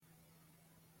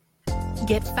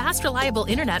Get fast, reliable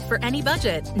internet for any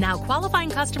budget. Now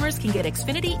qualifying customers can get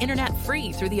Xfinity Internet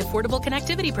free through the Affordable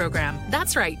Connectivity Program.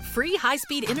 That's right, free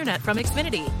high-speed internet from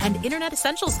Xfinity. And Internet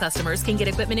Essentials customers can get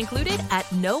equipment included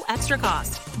at no extra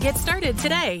cost. Get started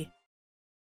today.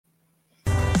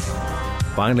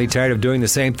 Finally tired of doing the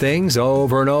same things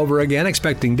over and over again,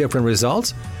 expecting different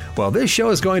results? Well, this show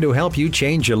is going to help you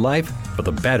change your life for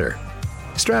the better.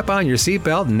 Strap on your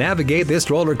seatbelt and navigate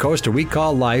this roller coaster we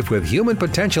call life with human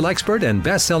potential expert and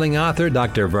best-selling author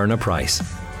Dr. Verna Price.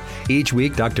 Each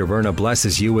week, Dr. Verna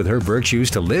blesses you with her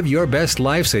virtues to live your best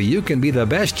life so you can be the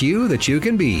best you that you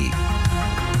can be.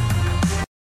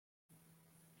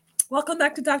 Welcome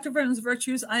back to Dr. Verna's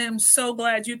Virtues. I am so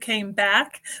glad you came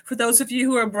back. For those of you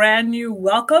who are brand new,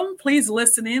 welcome. Please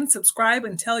listen in, subscribe,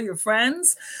 and tell your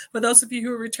friends. For those of you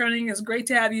who are returning, it's great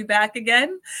to have you back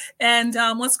again. And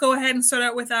let's go ahead and start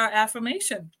out with our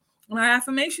affirmation. And our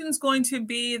affirmation is going to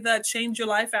be the Change Your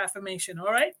Life affirmation.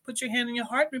 All right? Put your hand on your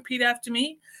heart. Repeat after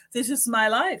me. This is my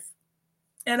life,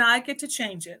 and I get to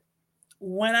change it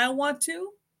when I want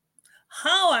to,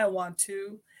 how I want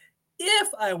to, if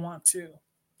I want to,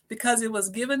 because it was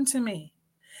given to me.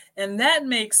 And that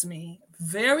makes me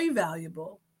very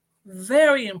valuable,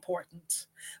 very important,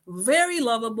 very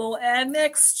lovable, and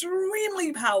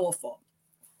extremely powerful.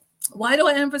 Why do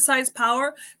I emphasize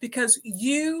power? Because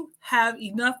you have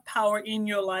enough power in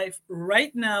your life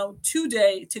right now,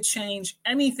 today, to change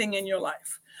anything in your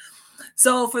life.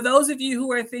 So for those of you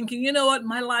who are thinking, you know what,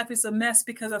 my life is a mess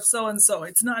because of so-and-so,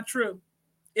 it's not true.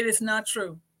 It is not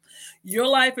true. Your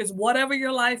life is whatever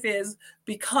your life is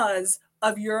because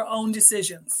of your own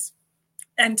decisions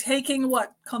and taking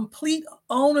what? Complete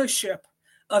ownership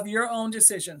of your own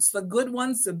decisions, the good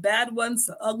ones, the bad ones,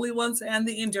 the ugly ones, and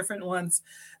the indifferent ones.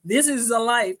 This is the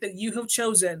life that you have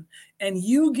chosen, and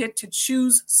you get to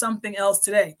choose something else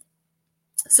today.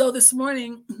 So this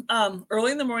morning,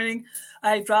 early in the morning,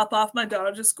 I drop off my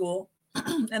daughter to school,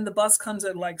 and the bus comes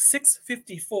at like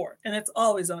 6:54, and it's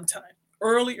always on time,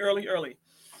 early.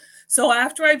 So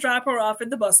after I drop her off at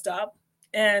the bus stop,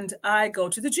 and I go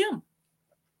to the gym.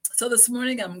 So this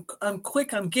morning I'm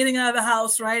quick. I'm getting out of the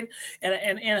house, right?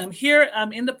 And I'm here.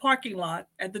 I'm in the parking lot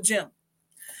at the gym,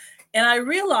 and I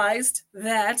realized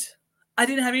that I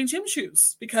didn't have any gym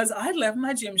shoes because I left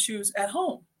my gym shoes at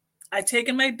home. I'd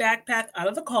taken my backpack out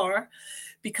of the car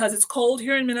because it's cold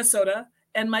here in Minnesota,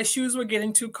 and my shoes were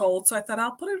getting too cold. So I thought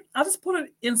I'll just put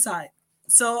it inside.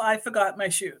 So I forgot my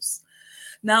shoes.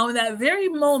 Now, in that very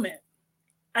moment,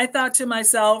 I thought to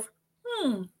myself,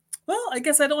 well, I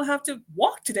guess I don't have to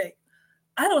walk today.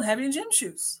 I don't have any gym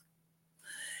shoes.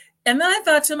 And then I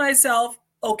thought to myself,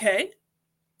 okay,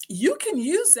 you can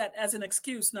use that as an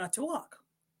excuse not to walk.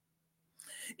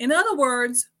 In other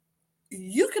words,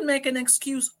 you can make an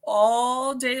excuse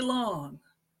all day long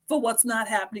for what's not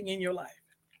happening in your life.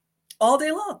 All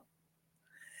day long.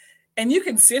 And you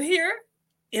can sit here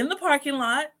in the parking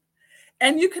lot,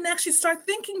 and you can actually start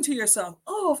thinking to yourself,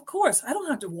 oh, of course, I don't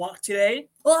have to walk today.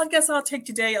 Well, I guess I'll take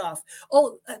today off.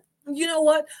 Oh, you know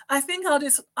what? I think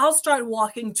I'll start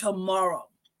walking tomorrow.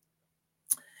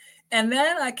 And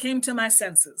then I came to my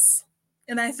senses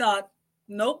and I thought,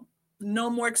 nope, no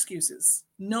more excuses.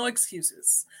 No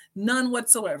excuses. None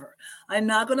whatsoever. I'm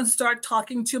not going to start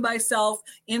talking to myself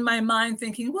in my mind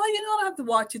thinking, well, I don't have to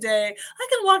walk today. I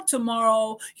can walk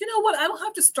tomorrow. You know what? I don't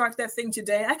have to start that thing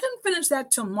today. I can finish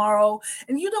that tomorrow.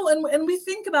 And, and we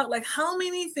think about like how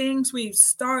many things we've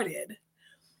started.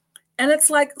 And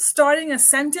it's like starting a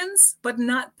sentence, but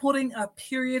not putting a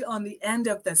period on the end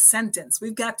of the sentence.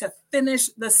 We've got to finish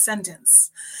the sentence.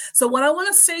 So what I want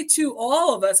to say to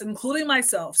all of us, including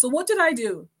myself. So what did I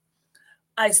do?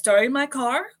 I started my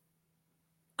car.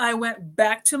 I went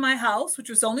back to my house, which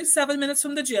was only 7 minutes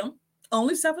from the gym,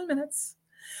 only 7 minutes.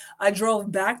 I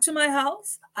drove back to my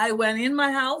house. I went in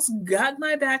my house, got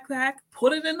my backpack,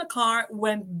 put it in the car,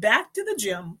 went back to the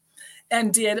gym,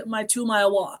 and did my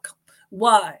 2-mile walk.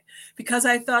 Why? Because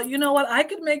I thought, you know what? I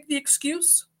could make the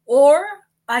excuse, or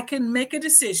I can make a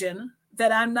decision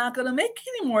that I'm not going to make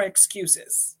any more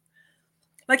excuses.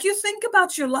 Like, you think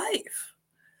about your life.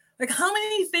 Like, how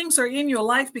many things are in your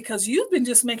life because you've been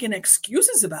just making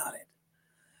excuses about it?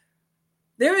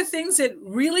 There are things that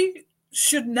really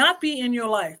should not be in your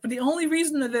life, but the only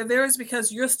reason that they're there is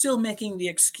because you're still making the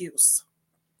excuse.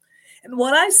 And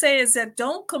what I say is that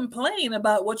don't complain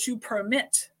about what you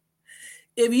permit.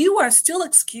 If you are still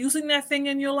excusing that thing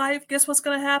in your life, guess what's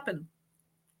going to happen?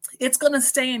 It's going to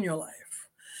stay in your life.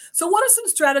 So what are some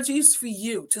strategies for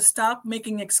you to stop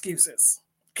making excuses?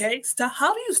 Okay,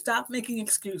 how do you stop making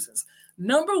excuses?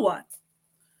 Number one,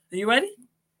 are you ready?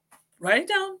 Write it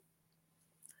down.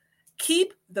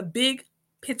 Keep the big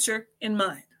picture in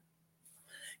mind.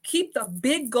 Keep the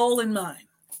big goal in mind.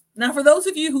 Now, for those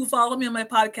of you who follow me on my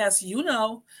podcast, you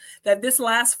know that this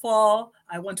last fall,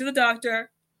 I went to the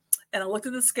doctor and I looked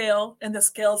at the scale, and the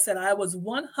scale said I was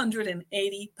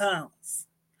 180 pounds.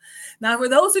 Now, for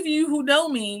those of you who know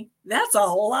me, that's a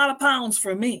lot of pounds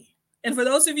for me. And for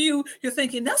those of you, you're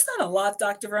thinking, that's not a lot,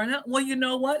 Dr. Verna. Well, you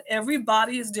know what? Every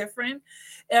body is different.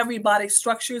 Every body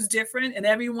structure is different, and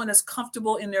everyone is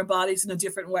comfortable in their bodies in a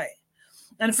different way.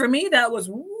 And for me, that was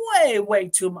way, way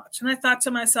too much. And I thought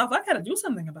to myself, I got to do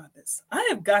something about this. I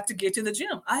have got to get to the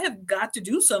gym. I have got to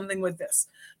do something with this.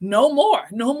 No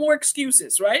more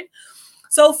excuses, right?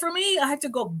 So for me, I had to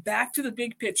go back to the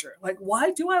big picture. Like,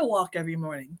 why do I walk every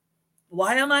morning?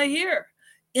 Why am I here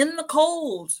in the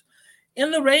cold, in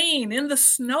the rain, in the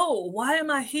snow? Why am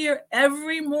I here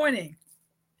every morning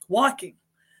walking?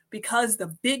 Because the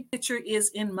big picture is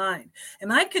in mind.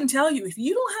 And I can tell you, if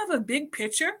you don't have a big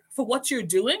picture for what you're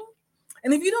doing,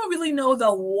 and if you don't really know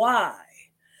the why,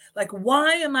 like,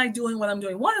 why am I doing what I'm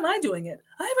doing? Why am I doing it?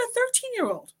 I have a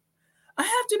 13-year-old. I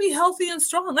have to be healthy and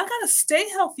strong. I got to stay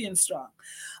healthy and strong.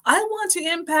 I want to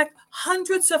impact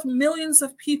hundreds of millions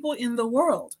of people in the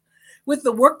world with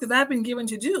the work that I've been given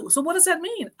to do. So what does that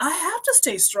mean? I have to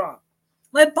stay strong.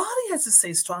 My body has to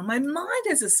stay strong. My mind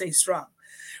has to stay strong,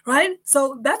 right?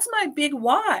 So that's my big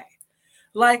why.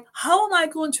 Like, how am I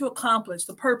going to accomplish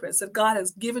the purpose that God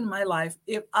has given my life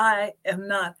if I am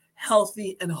not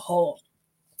healthy and whole?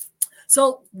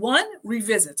 So one,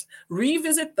 revisit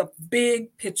the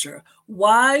big picture.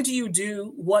 Why do you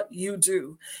do what you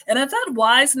do? And if that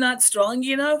why is not strong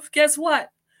enough, guess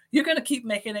what? You're going to keep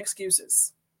making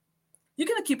excuses. You're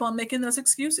going to keep on making those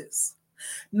excuses.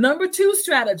 Number 2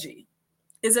 strategy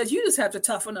is that you just have to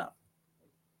toughen up.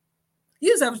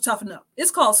 You just have to toughen up. It's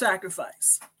called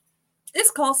sacrifice.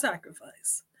 It's called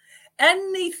sacrifice.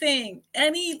 Anything,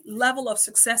 any level of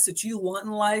success that you want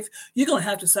in life, you're going to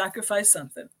have to sacrifice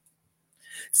something.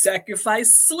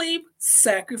 Sacrifice sleep,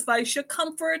 sacrifice your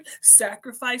comfort,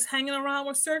 sacrifice hanging around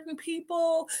with certain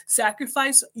people,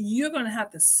 you're going to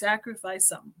have to sacrifice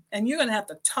something, and you're going to have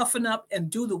to toughen up and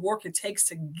do the work it takes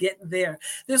to get there.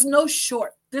 There's no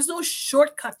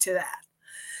shortcut to that,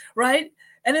 right?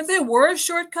 And if there were a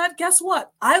shortcut, guess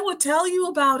what? I would tell you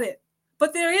about it,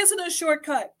 but there isn't a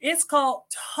shortcut. It's called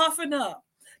toughen up.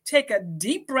 Take a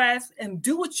deep breath and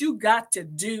do what you got to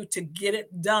do to get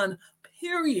it done,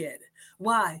 period.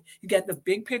 Why? You got the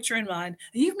big picture in mind,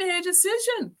 and you've made a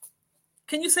decision.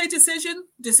 Can you say decision?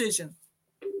 Decision.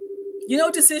 You know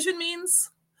what decision means?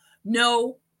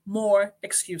 No more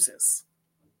excuses.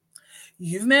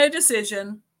 You've made a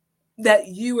decision that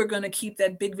you are going to keep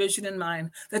that big vision in mind,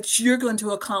 that you're going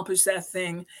to accomplish that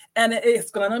thing, and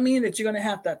it's going to mean that you're going to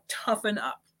have to toughen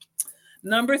up.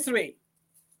 Number 3,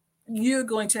 you're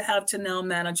going to have to now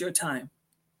manage your time.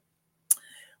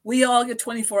 We all get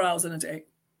 24 hours in a day.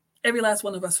 Every last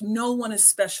one of us. No one is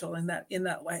special in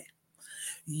that way.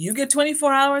 You get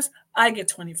 24 hours. I get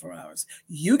 24 hours.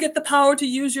 You get the power to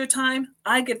use your time.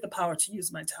 I get the power to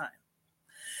use my time.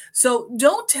 So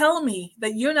don't tell me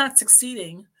that you're not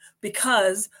succeeding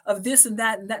because of this and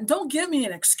that and that. Don't give me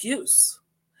an excuse.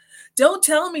 Don't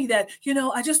tell me that,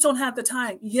 I just don't have the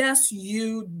time. Yes,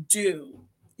 you do.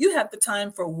 You have the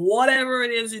time for whatever it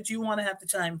is that you want to have the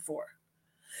time for.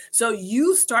 So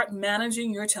you start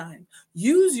managing your time.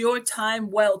 Use your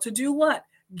time well to do what?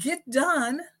 Get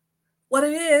done what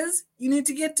it is you need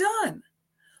to get done.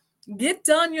 Get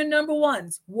done your number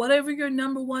ones. Whatever your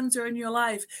number ones are in your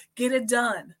life, get it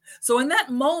done. So in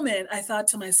that moment, I thought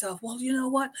to myself, well, you know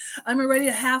what? I'm already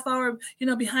a half hour,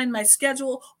 behind my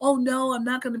schedule. Oh, no, I'm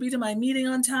not going to be to my meeting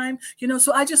on time.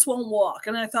 So I just won't walk.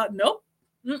 And I thought, nope,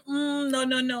 no. I'm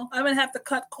going to have to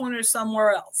cut corners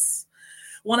somewhere else.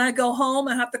 When I go home,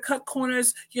 I have to cut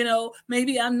corners.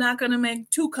 Maybe I'm not going to make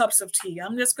 2 cups of tea.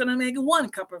 I'm just going to make 1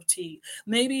 cup of tea.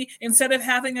 Maybe instead of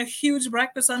having a huge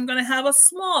breakfast, I'm going to have a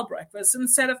small breakfast.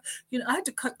 Instead of, I had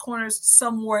to cut corners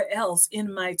somewhere else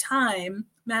in my time,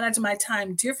 manage my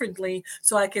time differently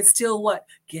so I could still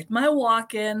get my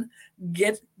walk in,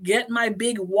 get my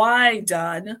big why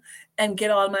done, and get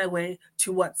on my way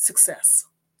to success.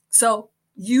 So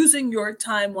using your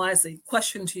time wisely.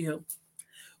 Question to you.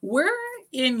 Where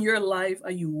in your life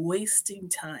are you wasting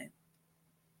time?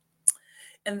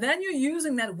 And then you're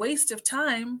using that waste of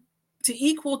time to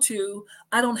equal to,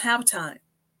 I don't have time.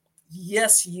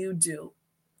 Yes, you do.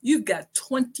 You've got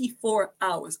 24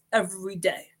 hours every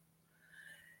day.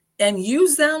 And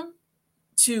use them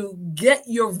to get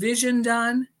your vision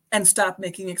done and stop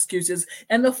making excuses.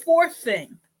 And the 4th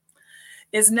thing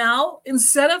is now,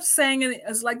 instead of saying it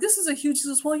as like, this is a huge,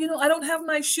 well, I don't have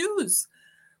my shoes,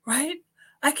 right?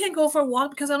 I can't go for a walk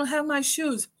because I don't have my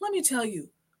shoes. Let me tell you,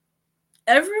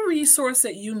 Every resource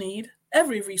that you need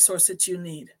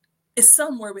is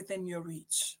somewhere within your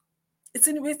reach.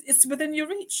 It's within your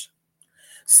reach.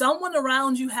 Someone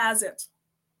around you has it.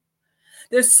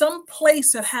 There's some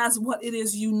place that has what it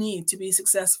is you need to be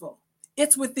successful.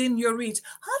 It's within your reach.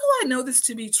 How do I know this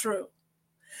to be true?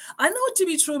 I know it to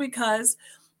be true because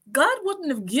God wouldn't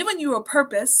have given you a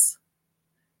purpose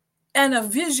and a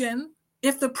vision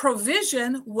if the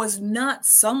provision was not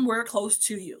somewhere close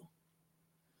to you.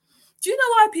 Do you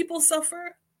know why people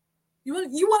suffer? You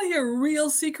want to hear a real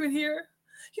secret here?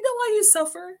 You know why you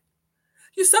suffer?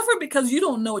 You suffer because you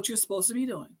don't know what you're supposed to be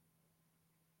doing.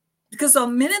 Because the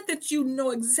minute that you know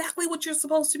exactly what you're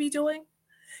supposed to be doing,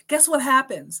 guess what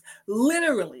happens?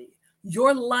 Literally,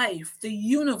 your life, the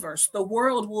universe, the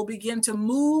world will begin to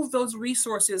move those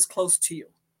resources close to you.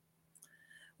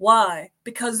 Why?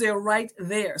 Because they're right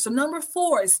there. So number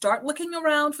 4 is start looking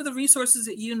around for the resources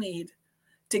that you need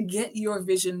to get your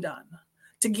vision done,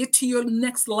 to get to your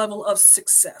next level of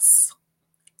success.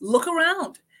 Look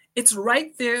around. It's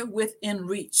right there within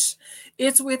reach.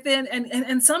 It's within,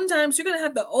 and sometimes you're going to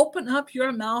have to open up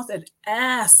your mouth and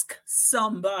ask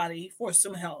somebody for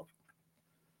some help.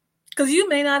 Because you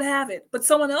may not have it, but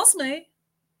someone else may.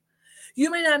 You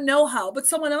may not know how, but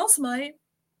someone else might.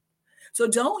 So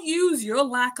don't use your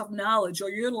lack of knowledge or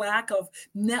your lack of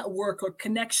network or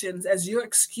connections as your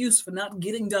excuse for not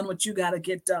getting done what you got to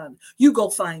get done. You go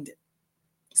find it.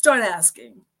 Start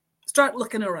asking. Start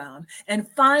looking around and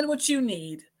find what you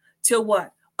need to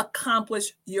what?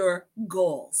 Accomplish your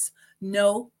goals.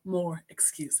 No more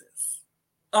excuses.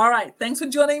 All right. Thanks for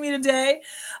joining me today.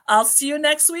 I'll see you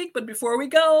next week. But before we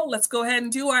go, let's go ahead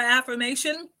and do our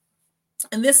affirmation.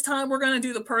 And this time we're going to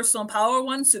do the personal power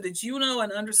one so that you know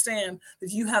and understand that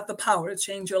you have the power to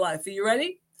change your life. Are you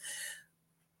ready?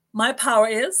 My power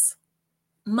is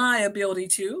my ability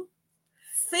to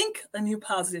think a new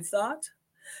positive thought,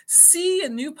 see a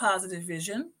new positive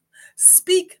vision,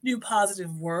 speak new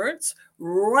positive words,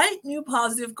 write new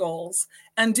positive goals,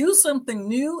 and do something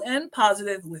new and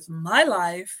positive with my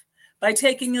life by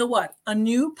taking a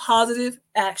new positive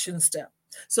action step.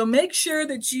 So make sure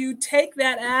that you take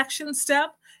that action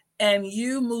step and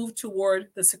you move toward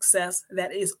the success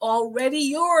that is already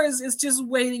yours. It's just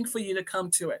waiting for you to come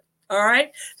to it. All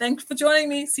right. Thanks for joining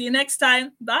me. See you next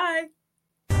time. Bye.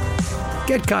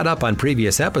 Get caught up on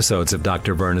previous episodes of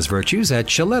Dr. Verna's Virtues at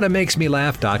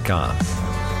ShalettaMakesMeLaugh.com.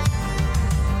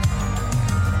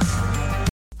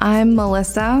 I'm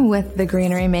Melissa with The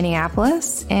Greenery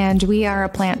Minneapolis, and we are a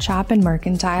plant shop in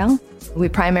Mercantile. We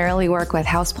primarily work with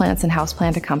houseplants and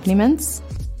houseplant accompaniments.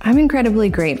 I'm incredibly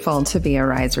grateful to be a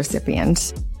RISE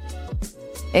recipient.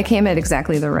 It came at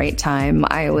exactly the right time.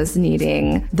 I was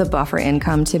needing the buffer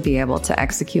income to be able to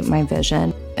execute my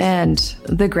vision. And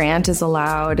the grant has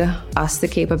allowed us the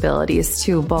capabilities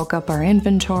to bulk up our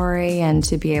inventory and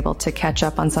to be able to catch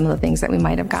up on some of the things that we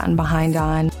might have gotten behind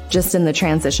on, just in the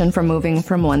transition from moving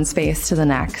from one space to the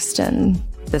next. And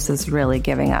this is really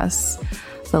giving us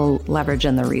the leverage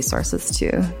and the resources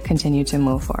to continue to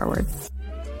move forward.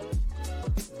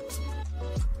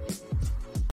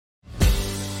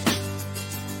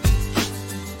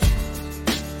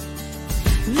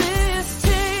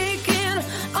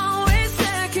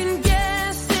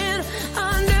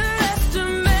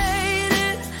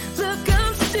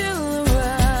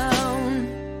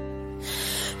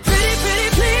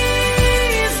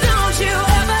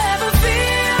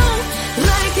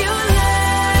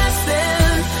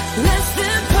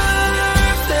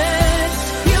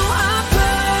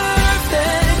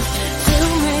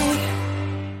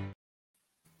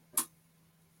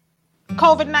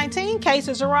 COVID-19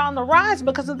 cases are on the rise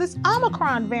because of this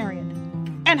Omicron variant,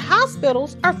 and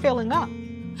hospitals are filling up.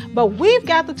 But we've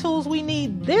got the tools we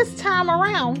need this time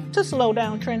around to slow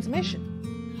down transmission.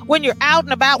 When you're out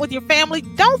and about with your family,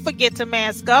 don't forget to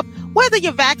mask up, whether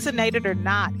you're vaccinated or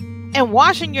not. And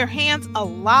washing your hands a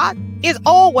lot is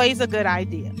always a good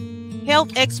idea.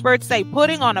 Health experts say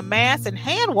putting on a mask and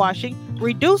hand washing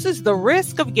reduces the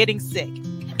risk of getting sick.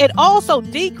 It also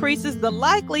decreases the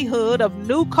likelihood of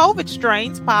new COVID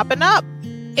strains popping up.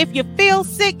 If you feel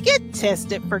sick, get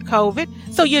tested for COVID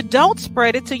so you don't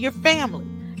spread it to your family.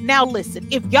 Now listen,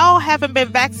 if y'all haven't been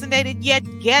vaccinated yet,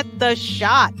 get the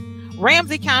shot.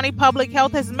 Ramsey County Public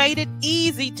Health has made it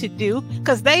easy to do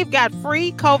because they've got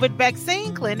free COVID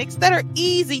vaccine clinics that are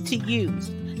easy to use.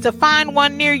 To find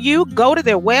one near you, go to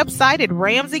their website at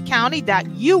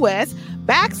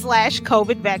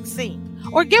ramseycounty.us/COVID vaccine.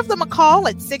 Or give them a call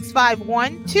at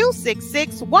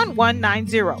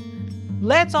 651-266-1190.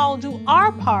 Let's all do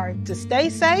our part to stay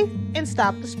safe and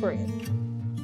stop the spread.